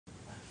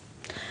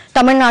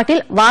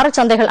தமிழ்நாட்டில் வாரச்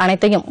சந்தைகள்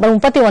அனைத்தையும் வரும்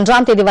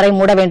 31ஆம் தேதி வரை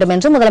மூட வேண்டும்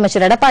என்று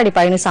முதலமைச்சர் எடப்பாடி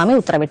பழனிசாமி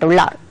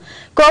உத்தரவிட்டுள்ளார்.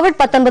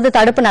 கோவிட்-19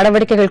 தடுப்பு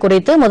நடவடிக்கைகள்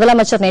குறித்து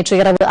முதலமைச்சர் நேற்று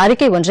இரவு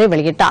அறிக்கை ஒன்றை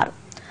வெளியிட்டார்.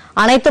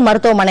 அனைத்து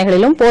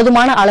மருத்துவமனைகளிலும்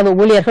போதுமான அளவு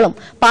ஊழியர்களும்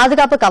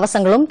பாதுகாப்பு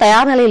கவசங்களும்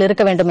தயார் நிலையில்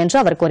இருக்க வேண்டும் என்று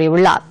அவர்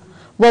கூறியுள்ளார்.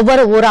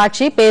 ஒவ்வொரு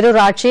ஊராட்சி,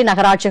 பேரூராட்சி,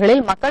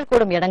 நகராட்சிகளில் மக்கள்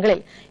கூடும்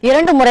இடங்களில்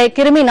 2 முறை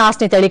கிருமி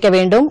நாசினி தெளிக்க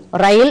வேண்டும்.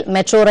 ரயில்,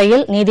 மெட்ரோ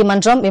ரயில்,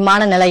 நீதிமன்றம்,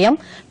 விமான நிலையம்,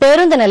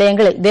 பேருந்து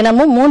நிலையங்களில்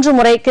தினமும் 3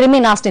 முறை கிருமி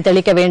நாசினி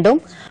தெளிக்க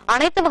வேண்டும்.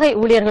 அனைத்து வகை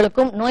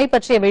ஊழியர்களுக்கும் நோய்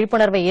பற்றிய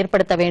விழிப்புணர்வை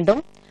ஏற்படுத்த வேண்டும்.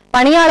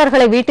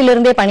 பணியாளர்களை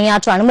வீட்டிலிருந்தே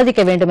பணியாற்ற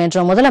அனுமதிக்க வேண்டும்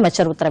என்று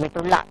முதலமைச்சர்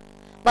உத்தரவிட்டுள்ளார்.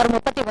 வரும்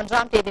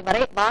 31ஆம் தேதி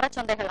வரை வாரச்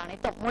சந்தைகள்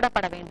அனைத்தும்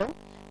மூடப்பட வேண்டும்.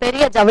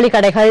 பெரிய ஜவுளி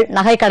கடைகள்,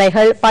 நகை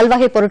கடைகள்,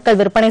 பல்வகை பொருட்கள்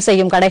விற்பனை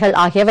செய்யும் கடைகள்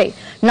ஆகியவை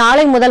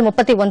நாளை முதல்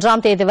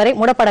 31ஆம் தேதி வரை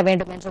மூடப்பட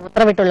வேண்டும் என்று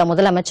உத்தரவிட்டுள்ள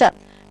முதலமைச்சர்,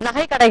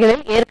 நகை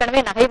கடைகளில்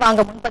ஏற்கனவே நகை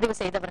வாங்க முன்பதிவு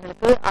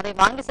செய்தவர்களுக்கு அதை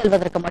வாங்கி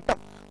செல்வதற்கு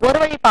மட்டும் ஒரு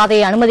வழி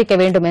பாதையை அனுமதிக்க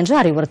வேண்டும் என்று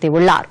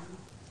அறிவுறுத்தியுள்ளார்.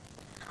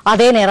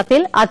 அதே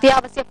நேரத்தில்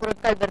அத்தியாவசிய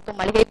பொருட்கள் விற்கும்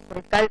மளிகை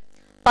பொருட்கள்,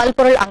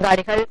 பல்பொருள்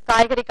அங்காடிகள்,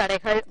 காய்கறி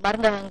கடைகள்,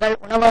 மருந்தகங்கள்,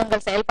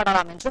 உணவகங்கள்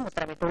செயல்படலாம் என்றும்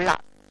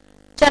உத்தரவிட்டுள்ளார்.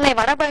 சென்னை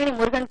வடபழனி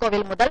முருகன்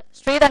கோவில் முதல்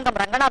ஸ்ரீரங்கம்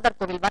ரங்கநாதர்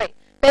கோவில் வரை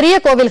பெரிய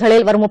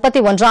கோவில்களில் வரும்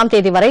 31ஆம்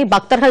தேதி வரை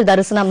பக்தர்கள்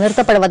தரிசனம்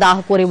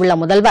நிறுத்தப்படுவதாக கூறியுள்ள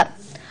முதல்வர்,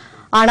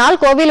 ஆனால்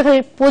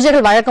கோவில்களில்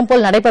பூஜைகள் வழக்கம்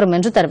போல் நடைபெறும்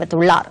என்று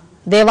தெரிவித்துள்ளார்.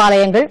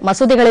 தேவாலயங்கள்,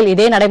 மசூதிகளில்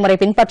இதே நடைமுறை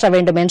பின்பற்ற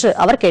வேண்டும் என்று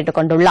அவர் கேட்டுக்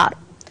கொண்டுள்ளார்.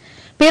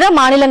 பிற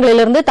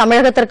மாநிலங்களிலிருந்து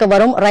தமிழகத்திற்கு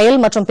வரும்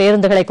ரயில் மற்றும்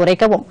பேருந்துகளை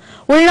குறைக்கவும்,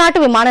 உள்நாட்டு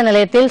விமான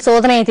நிலையத்தில்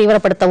சோதனையை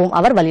தீவிரப்படுத்தவும்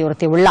அவர்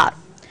வலியுறுத்தியுள்ளார்.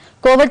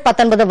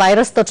 கோவிட்-19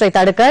 வைரஸ் தொற்றை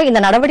தடுக்க இந்த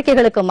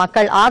நடவடிக்கைகளுக்கு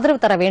மக்கள் ஆதரவு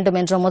தர வேண்டும்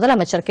என்று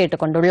முதலமைச்சர்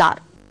கேட்டுக் கொண்டுள்ளார்.